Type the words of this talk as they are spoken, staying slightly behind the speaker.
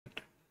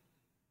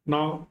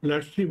Now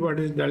let's see what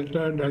is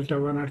delta, delta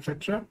 1,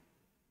 etc.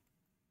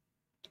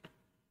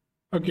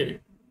 Okay,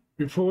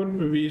 before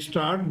we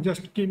start,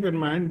 just keep in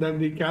mind that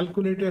the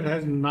calculator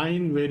has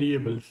 9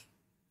 variables: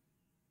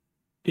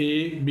 A,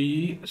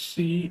 B,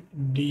 C,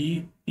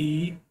 D,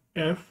 E,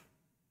 F,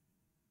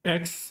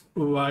 X,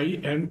 Y,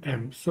 and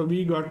M. So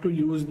we got to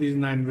use these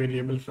 9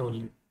 variables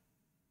only.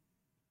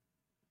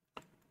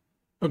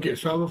 Okay,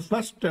 so our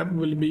first step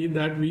will be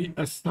that we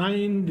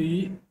assign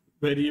the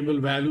variable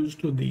values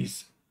to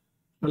these.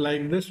 So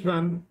like this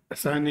one,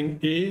 assigning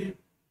A,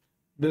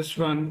 this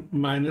one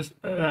minus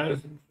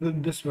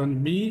this one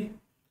B,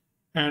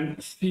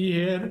 and C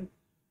here.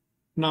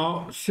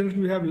 Now, since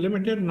we have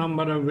limited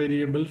number of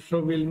variables,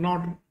 so we'll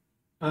not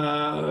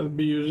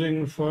be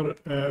using for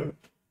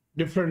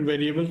different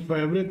variables for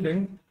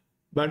everything,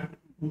 but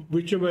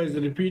whichever is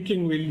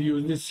repeating, we'll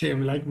use the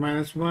same. Like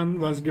 -1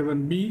 was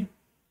given B,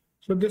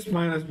 so this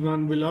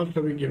 -1 will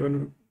also be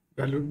given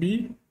value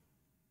B.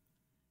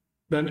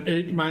 Then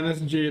 8 minus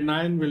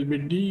J9 will be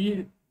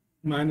D,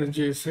 minus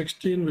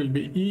J16 will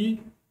be E,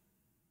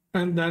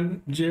 and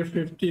then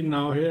J15.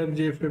 Now here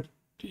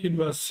J15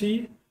 was C,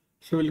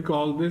 so we'll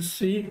call this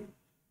C.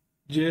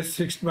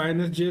 J6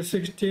 minus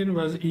J16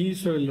 was E,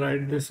 so we'll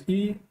write this E,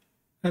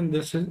 and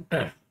this is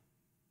F.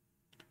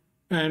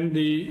 And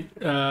the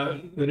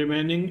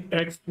remaining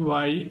X,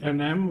 Y,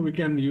 and M, we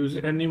can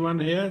use any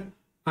one here.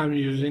 I'm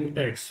using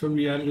X, so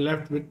we are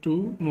left with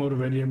 2 more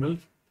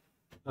variables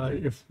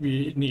if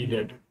we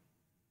needed.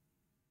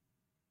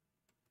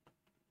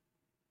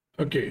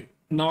 Okay,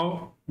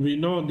 now we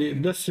know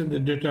this is the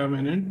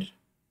determinant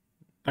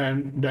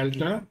and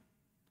delta,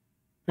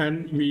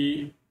 and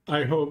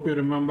I hope you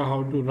remember how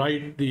to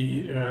write the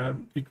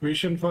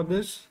equation for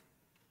this.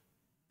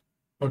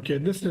 Okay,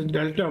 this is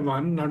delta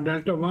 1. Now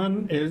delta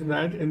 1 is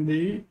that in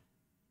the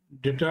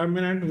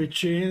determinant we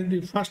change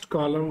the first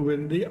column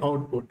with the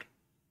output.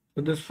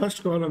 So this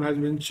first column has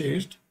been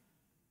changed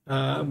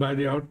by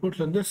the output.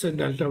 So this is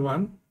delta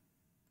 1.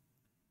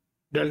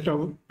 Delta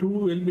 2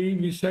 will be,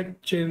 we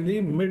change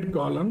the mid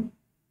column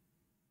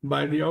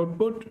by the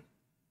output,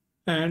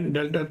 and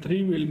delta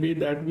 3 will be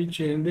that we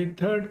change the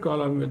third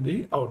column with the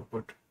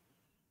output.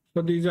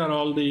 So these are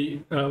all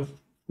the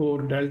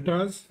 4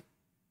 deltas.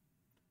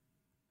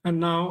 And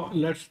now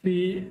let's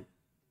see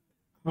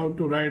how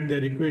to write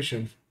their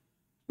equations.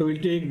 So we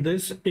take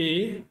this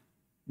A,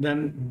 then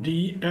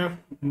DF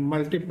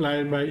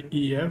multiplied by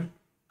EF,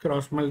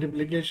 cross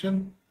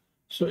multiplication.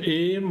 So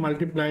A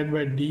multiplied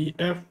by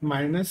DF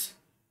minus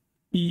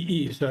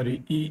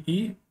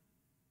EE.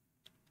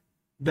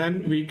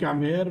 Then we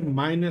come here,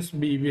 minus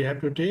B we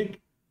have to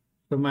take.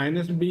 So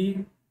minus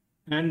B,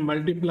 and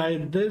multiply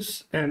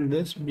this and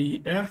this,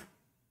 BF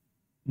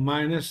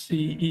minus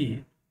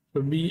CE.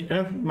 So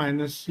BF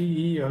minus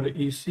CE or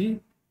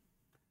EC.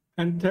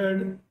 And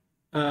third,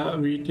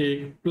 we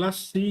take plus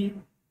C,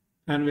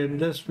 and with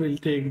this we'll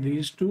take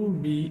these two,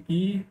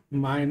 BE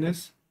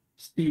minus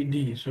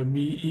CD. So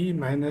BE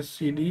minus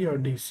CD or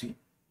DC.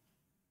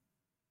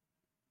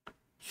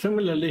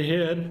 Similarly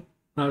here,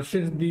 now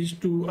since these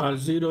two are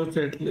zeros,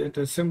 it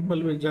is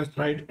simple, we just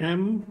write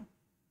M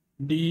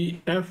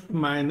DF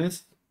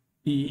minus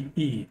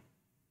EE.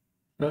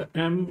 So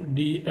M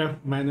DF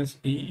minus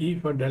EE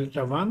for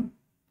delta 1.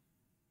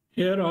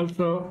 Here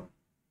also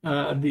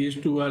these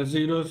two are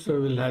zeros, so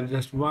we'll have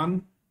just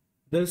 1.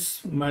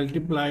 This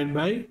multiplied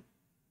by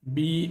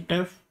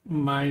BF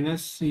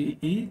minus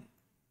CE.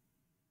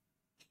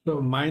 So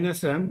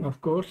minus M,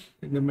 of course,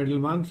 in the middle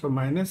one, so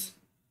minus.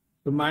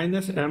 So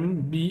minus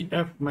M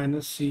BF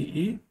minus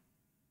CE.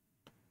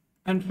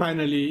 And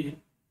finally,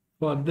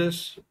 for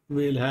this,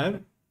 we'll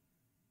have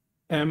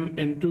M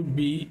into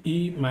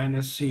BE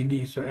minus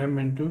CD. So M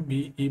into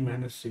BE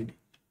minus CD.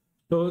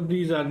 So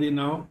these are the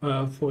now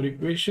 4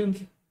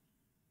 equations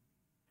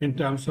in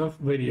terms of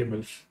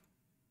variables.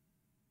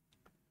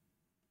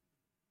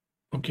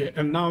 Okay,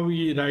 and now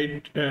we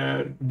write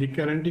the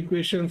current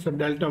equation. So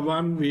delta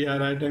 1, we are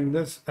writing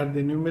this at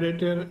the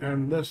numerator,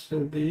 and this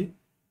is the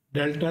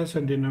delta as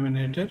a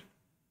denominator.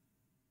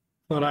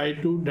 For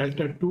I2,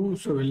 delta 2,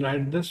 so we'll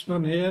write this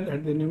one here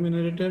at the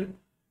numerator.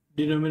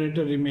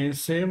 Denominator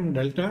remains same,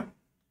 delta.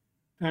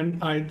 And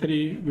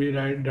I3, we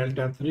write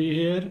delta 3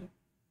 here,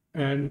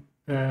 and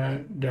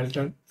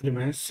delta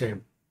remains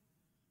same.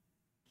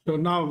 So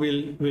now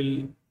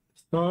we'll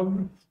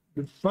solve.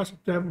 The first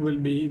step will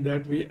be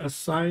that we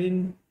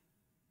assign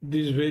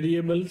these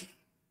variables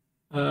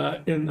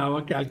in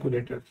our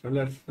calculator. So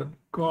let's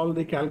call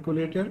the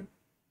calculator.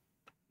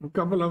 A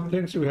couple of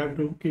things we have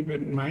to keep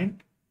in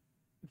mind.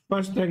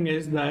 First thing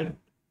is that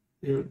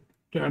you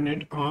turn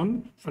it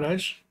on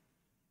fresh,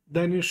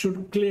 then you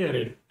should clear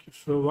it.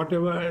 So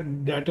whatever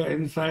data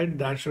inside,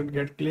 that should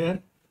get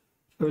clear.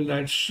 So we'll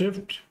write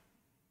shift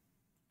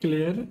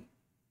clear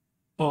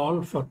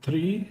all for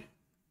 3,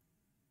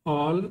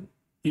 all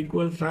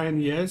equal sign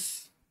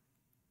yes,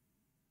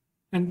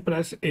 and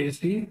press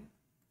AC.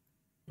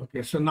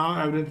 Okay, so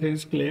now everything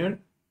is clear.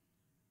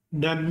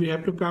 Then we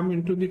have to come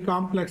into the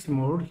complex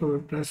mode. So we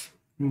press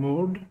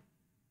mode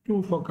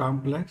 2 for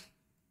complex.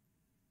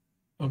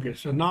 Okay,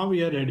 so now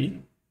we are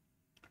ready.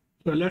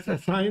 So let's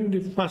assign the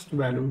first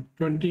value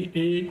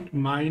 28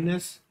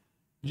 minus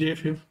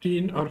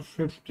J15 or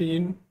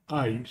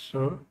 15I.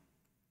 So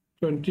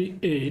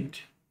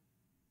 28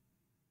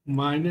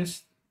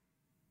 minus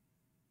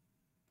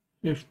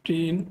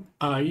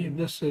 15I,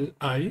 this is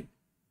I.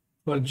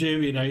 For J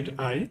we write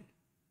I.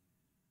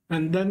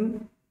 And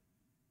then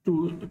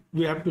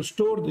we have to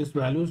store this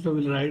value. So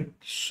we'll write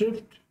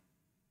shift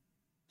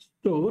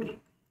store.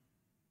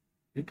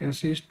 You can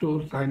see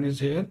store sign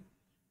is here.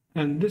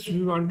 And this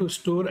we want to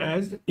store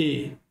as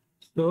A.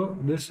 So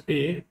this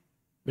A,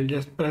 we'll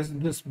just press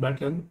this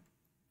button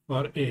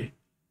for A.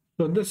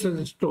 So this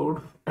is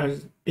stored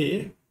as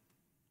A.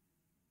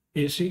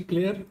 AC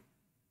clear.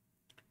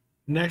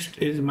 Next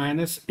is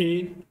minus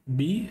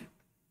 8B.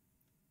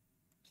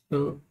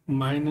 So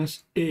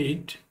minus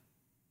 8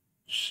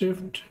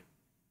 shift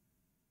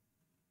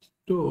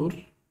store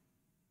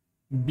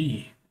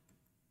B.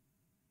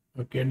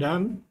 Okay,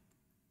 done.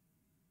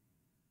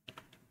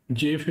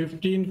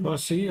 J15 for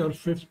C or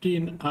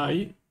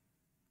 15I.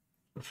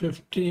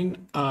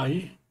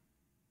 15I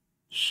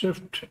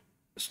shift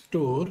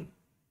store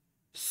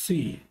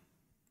C.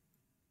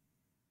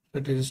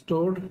 That is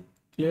stored,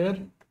 clear.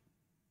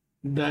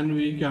 Then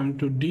we come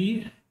to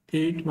D,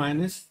 8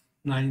 minus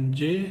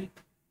 9J.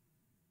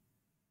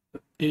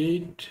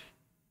 8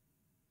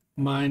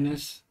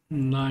 minus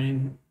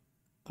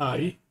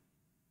 9I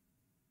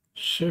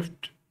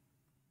shift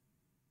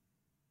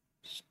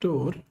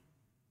store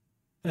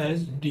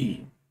as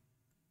D.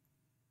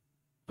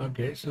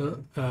 Okay,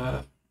 so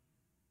I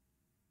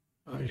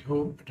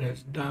hope it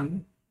has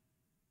done.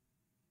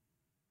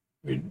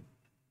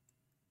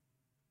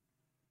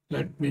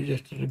 Let me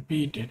just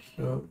repeat it.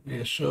 So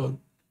we show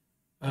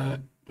 8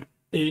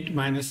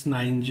 minus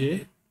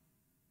 9J,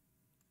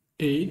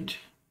 8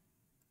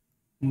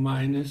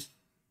 minus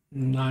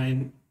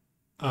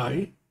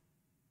 9I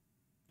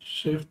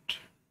shift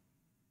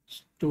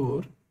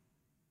store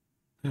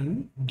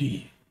and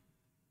D.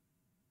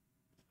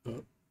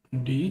 So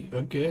D,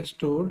 okay,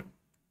 stored.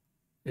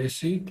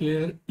 AC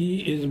clear.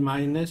 E is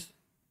minus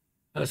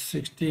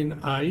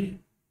 16I.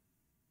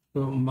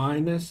 So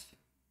minus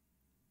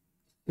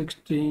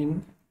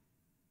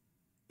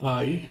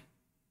 16I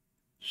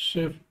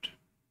shift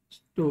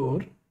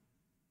store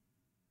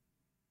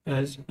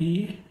as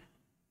E.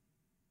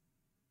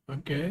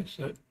 Okay,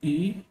 so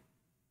E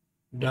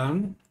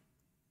done.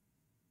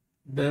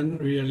 Then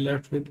we are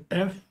left with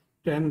F.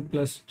 10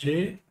 plus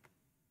J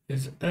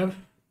is F.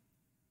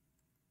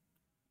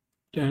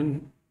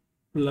 10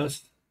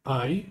 plus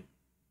I.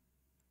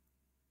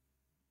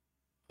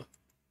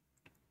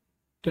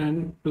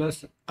 10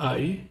 plus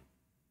I.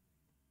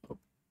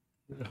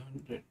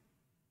 100.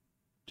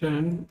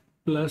 10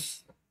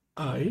 plus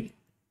I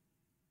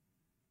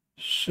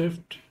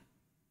shift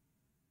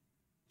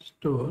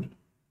store,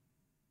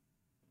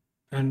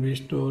 and we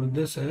store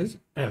this as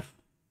F.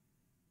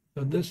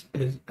 So this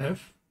is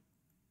F.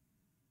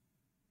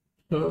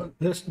 So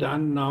this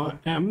done. Now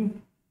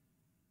M.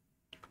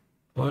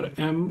 For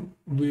M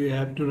we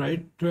have to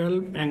write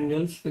 12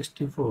 angle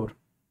 64.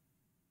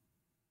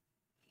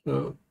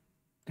 So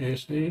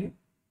AC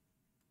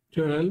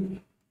 12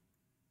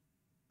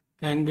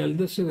 angle,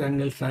 this is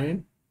angle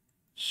sign,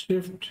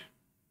 shift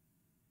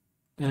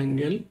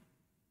angle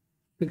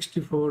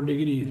 64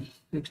 degrees,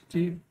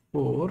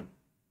 64,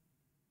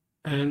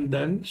 and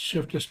then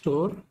shift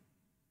store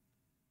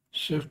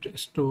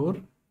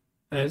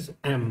as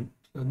M.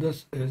 So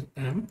this is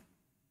M.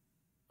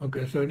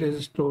 Okay, so it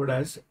is stored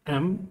as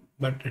M,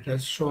 but it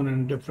has shown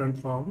in different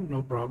form,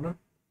 no problem.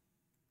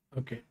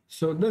 Okay,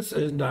 so this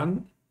is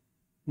done.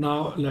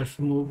 Now let's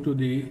move to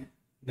the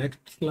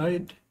next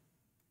slide.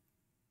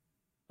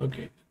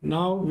 Okay,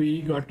 now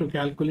we got to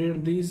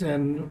calculate these,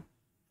 and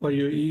for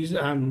your ease,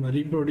 I'm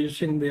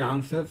reproducing the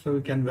answer so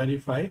we can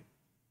verify.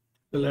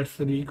 So let's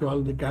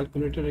recall the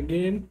calculator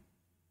again.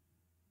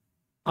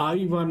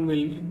 I1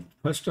 will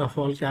first of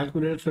all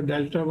calculate. So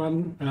delta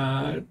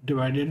 1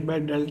 divided by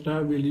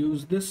delta, we'll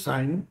use this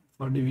sign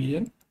for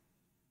division.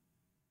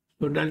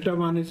 So delta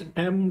 1 is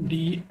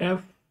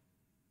MDF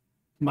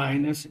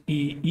minus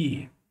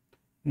EE.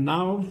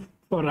 Now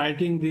for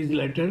writing these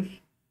letters,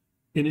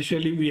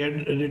 initially we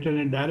had written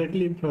it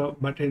directly,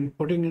 but in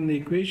putting in the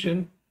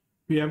equation,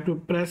 we have to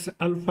press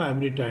alpha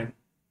every time.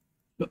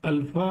 So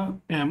alpha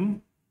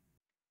M.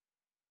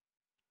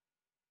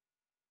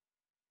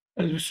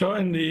 As we saw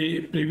in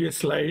the previous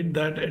slide,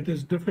 that it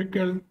is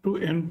difficult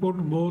to input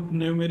both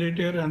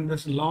numerator and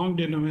this long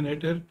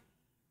denominator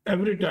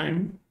every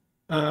time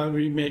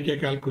we make a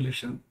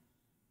calculation.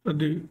 So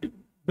the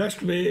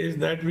best way is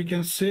that we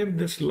can save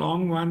this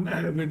long one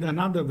with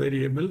another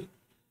variable.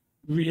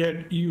 We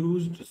had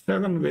used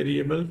 7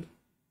 variables.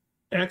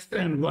 X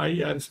and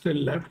Y are still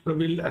left, so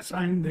we'll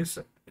assign this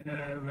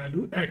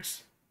value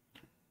X.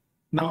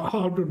 Now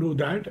how to do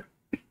that?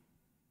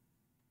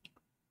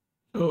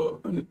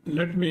 So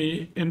let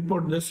me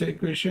input this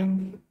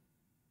equation,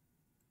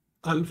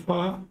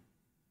 alpha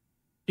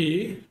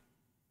A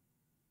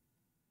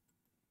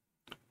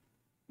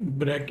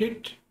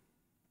bracket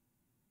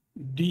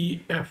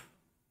df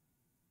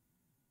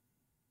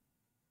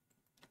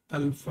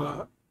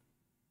alpha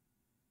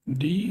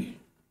d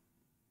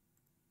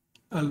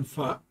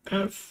alpha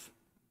f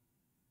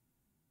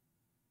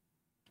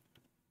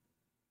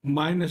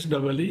minus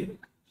double E,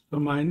 so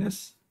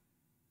minus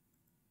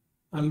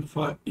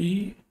alpha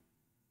E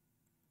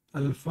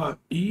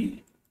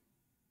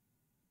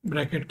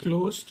bracket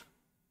closed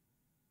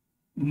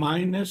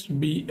minus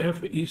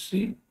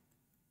BFEC,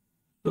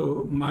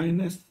 so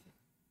minus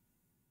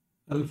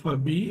alpha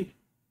B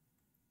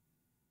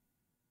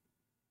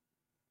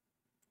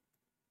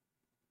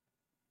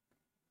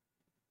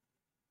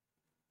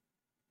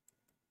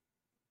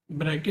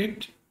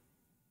bracket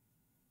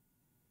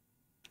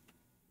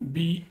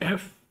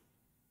BF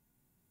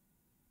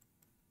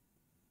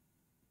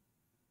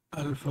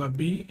alpha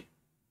B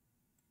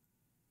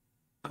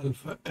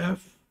alpha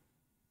F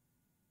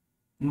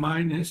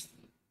minus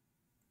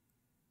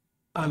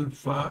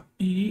alpha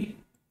E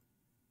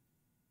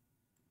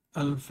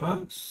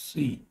alpha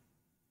C.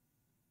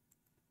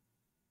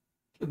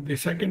 So the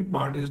second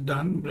part is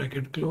done,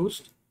 bracket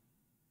closed,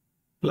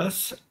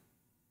 plus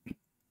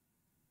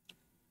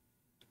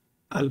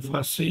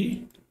alpha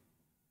C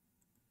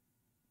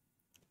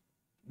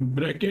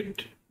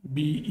bracket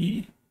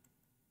BE,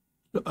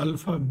 so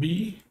alpha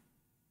B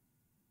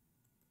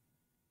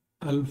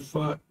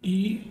alpha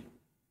E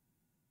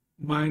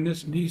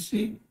minus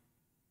DC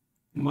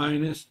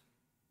minus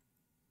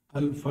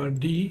alpha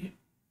D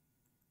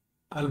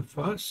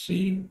alpha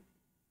C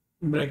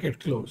bracket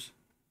close.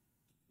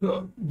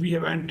 So we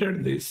have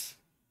entered this.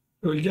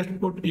 So we'll just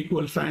put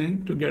equal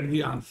sign to get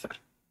the answer.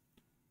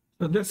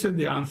 So this is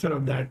the answer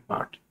of that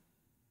part.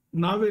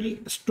 Now we'll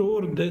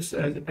store this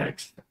as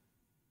X.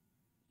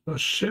 So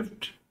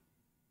shift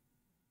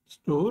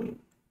store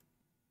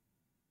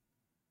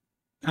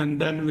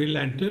and then we'll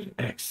enter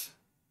X.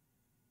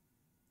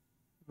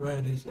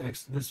 Where is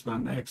X? This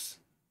one, X.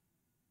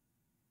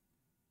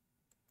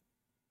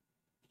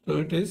 So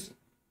it is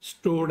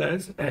stored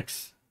as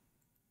X.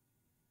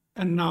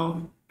 And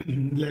now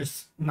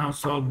let's now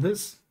solve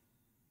this.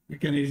 We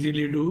can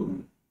easily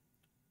do,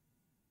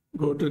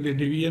 go to the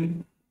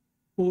division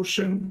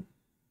portion,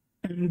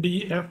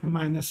 MDF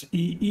minus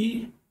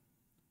EE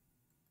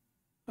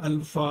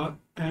alpha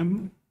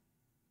M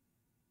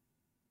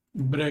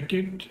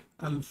bracket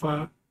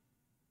alpha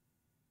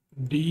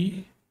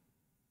D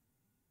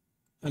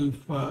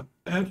alpha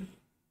F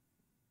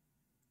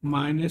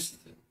minus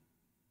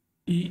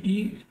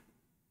EE,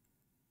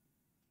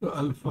 so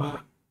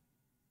alpha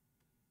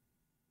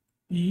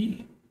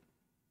E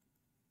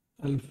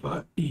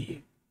alpha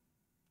E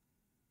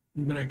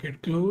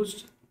bracket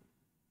closed,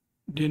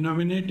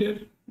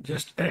 denominator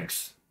just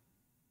X,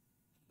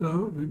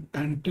 so we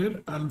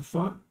enter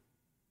alpha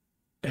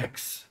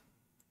X.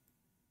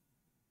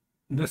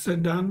 This is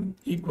done,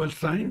 equal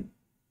sign,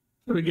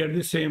 so we get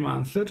the same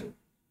answer,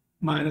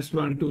 minus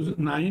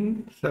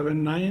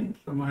 12979,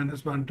 so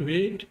minus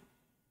 128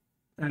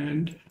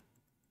 and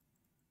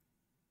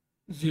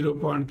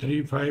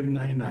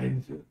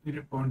 0.3599,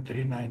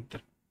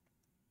 0.393.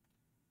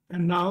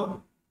 And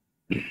now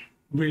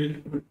we'll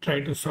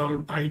try to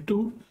solve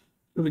I2.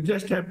 So we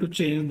just have to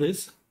change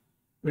this.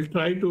 We'll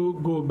try to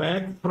go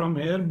back from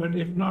here, but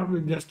if not,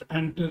 we'll just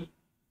enter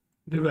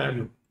the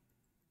value.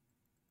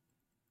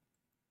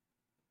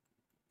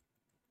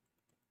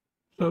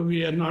 So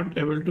we are not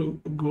able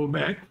to go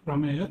back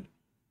from here.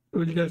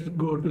 We'll just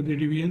go to the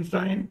division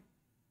sign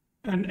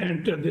and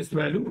enter this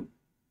value,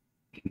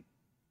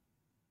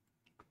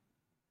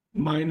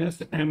 minus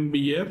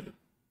MBF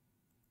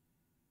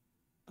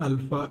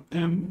alpha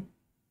M,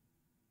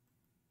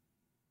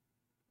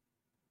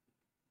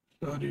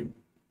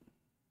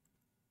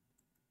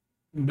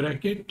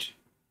 bracket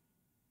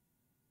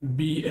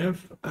BF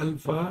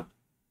alpha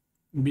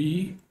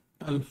B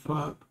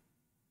alpha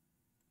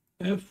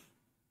F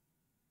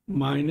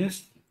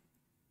minus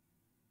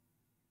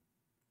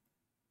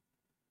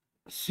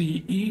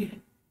CE,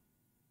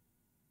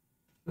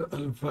 so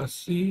alpha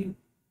C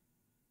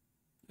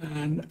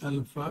and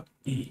alpha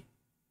E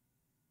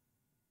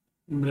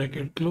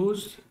bracket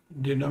closed,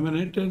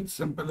 denominator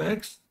simple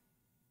X,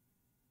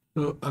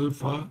 so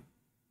alpha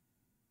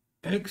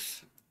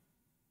X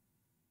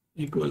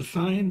equal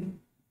sign,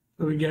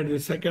 so we get the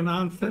second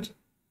answer,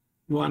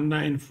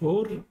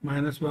 194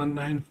 minus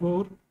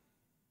 194,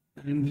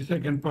 and the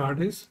second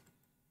part is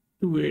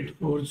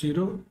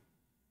 2840.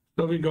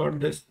 So we got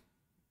this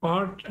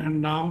part,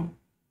 and now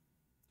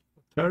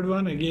third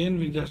one again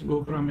we just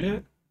go from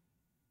here,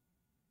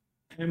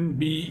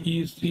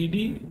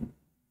 MBECD,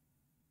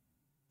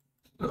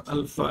 so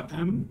alpha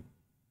M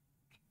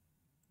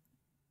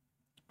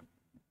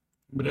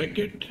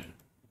bracket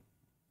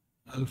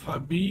alpha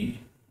B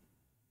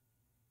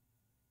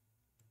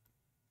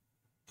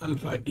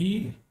alpha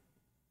E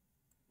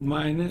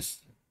minus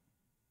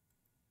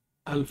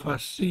alpha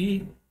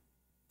C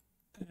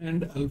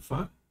and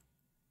alpha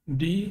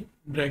D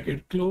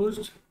bracket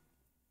closed,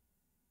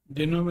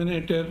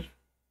 denominator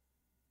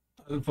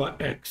alpha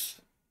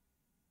X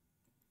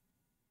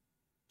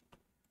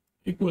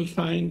equal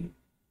sign,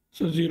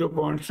 So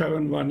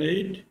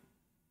 0.718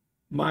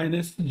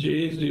 minus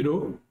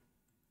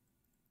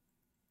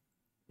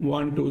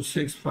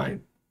J01265.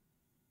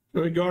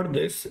 So we got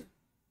this.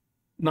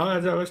 Now,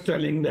 as I was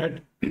telling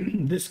that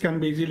this can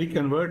be easily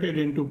converted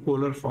into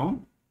polar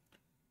form.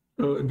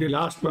 So the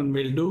last one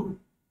will do.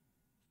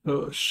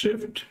 So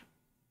shift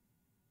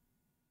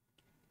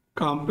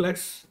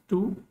complex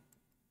 2.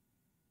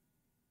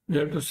 We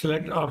have to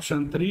select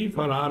option 3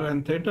 for R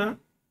and theta,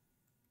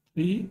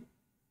 3,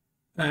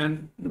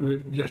 and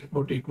we just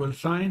put equal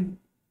sign.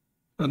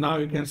 So now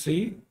you can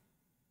see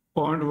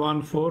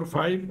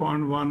 0.145,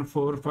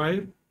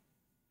 0.145,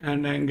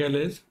 and angle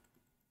is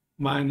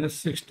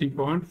minus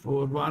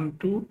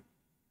 60.412.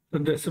 So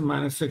this is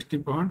minus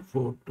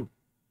 60.42.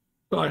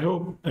 So I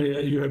hope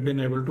you have been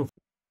able to.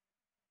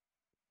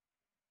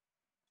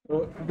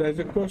 So there's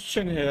a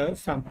question here.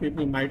 Some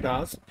people might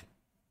ask,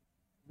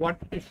 what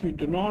if we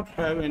do not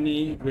have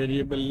any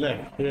variable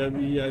left? Here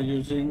we are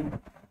using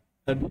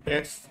the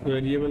x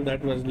variable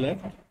that was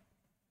left.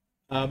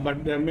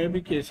 But there may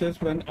be cases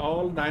when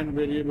all 9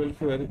 variables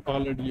were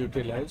already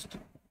utilized.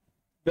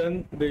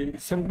 Then the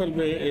simple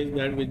way is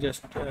that we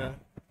just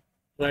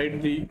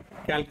write the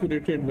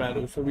calculated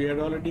value. So we had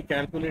already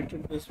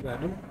calculated this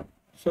value.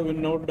 So we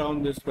note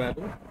down this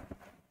value,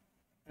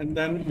 and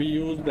then we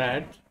use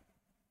that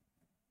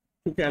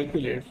to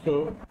calculate.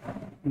 So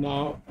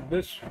now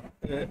this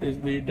is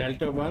the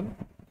delta 1,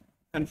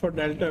 and for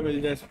delta we'll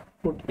just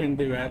put in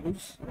the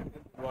values at the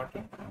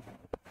bottom,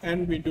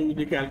 and we do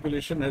the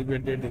calculation as we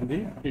did in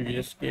the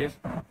previous case.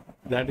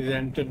 That is,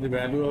 enter the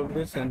value of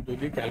this and do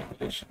the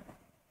calculation.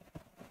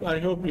 So I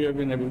hope you have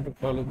been able to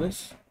follow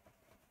this.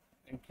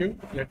 Thank you.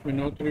 Let me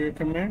know through your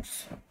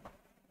comments.